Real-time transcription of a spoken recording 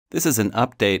This is an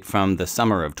update from the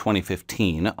summer of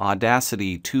 2015.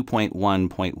 Audacity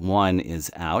 2.1.1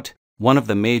 is out. One of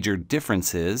the major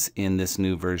differences in this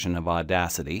new version of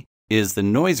Audacity is the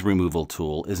noise removal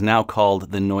tool is now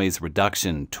called the noise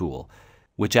reduction tool,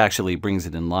 which actually brings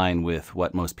it in line with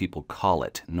what most people call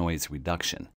it, noise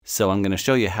reduction. So I'm going to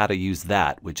show you how to use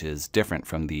that, which is different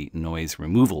from the noise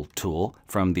removal tool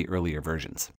from the earlier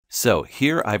versions. So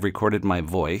here I've recorded my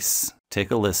voice.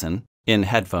 Take a listen, in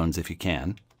headphones if you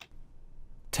can.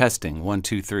 Testing, 1,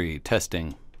 2, 3,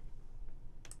 testing.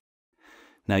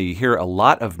 Now you hear a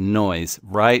lot of noise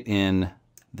right in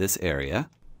this area.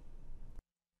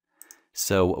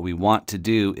 So what we want to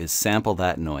do is sample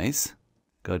that noise.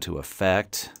 Go to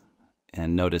Effect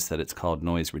and notice that it's called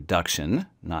Noise Reduction,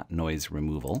 not Noise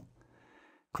Removal.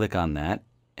 Click on that,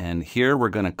 and here we're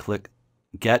going to click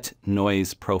Get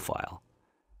Noise Profile,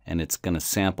 and it's going to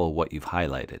sample what you've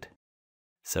highlighted.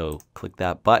 So click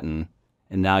that button,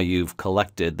 and now you've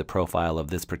collected the profile of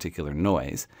this particular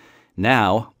noise.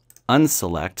 Now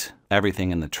unselect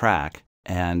everything in the track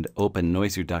and open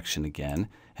Noise Reduction again,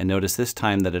 and notice this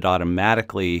time that it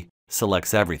automatically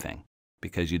selects everything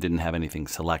because you didn't have anything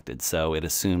selected. So it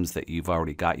assumes that you've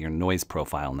already got your noise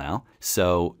profile now.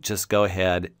 So just go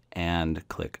ahead and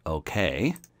click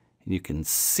OK. And you can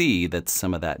see that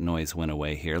some of that noise went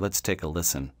away here. Let's take a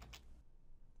listen.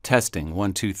 Testing,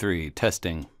 1, 2, 3,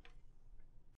 testing.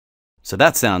 So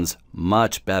that sounds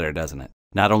much better, doesn't it?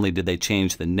 Not only did they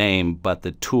change the name, but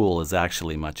the tool is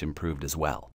actually much improved as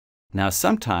well. Now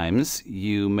sometimes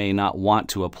you may not want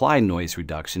to apply noise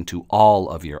reduction to all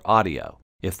of your audio.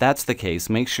 If that's the case,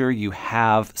 make sure you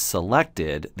have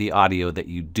selected the audio that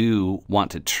you do want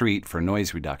to treat for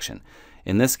noise reduction.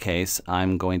 In this case,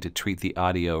 I'm going to treat the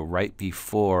audio right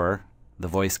before the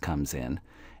voice comes in,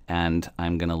 and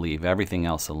I'm going to leave everything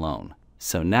else alone.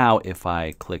 So now if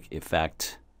I click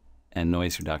Effect and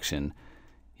Noise Reduction,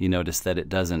 you notice that it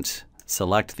doesn't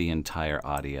select the entire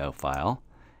audio file,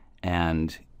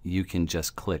 and you can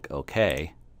just click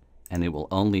OK, and it will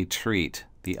only treat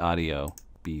the audio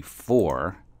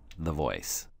before the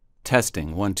voice.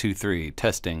 Testing, 1, 2, 3,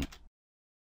 testing.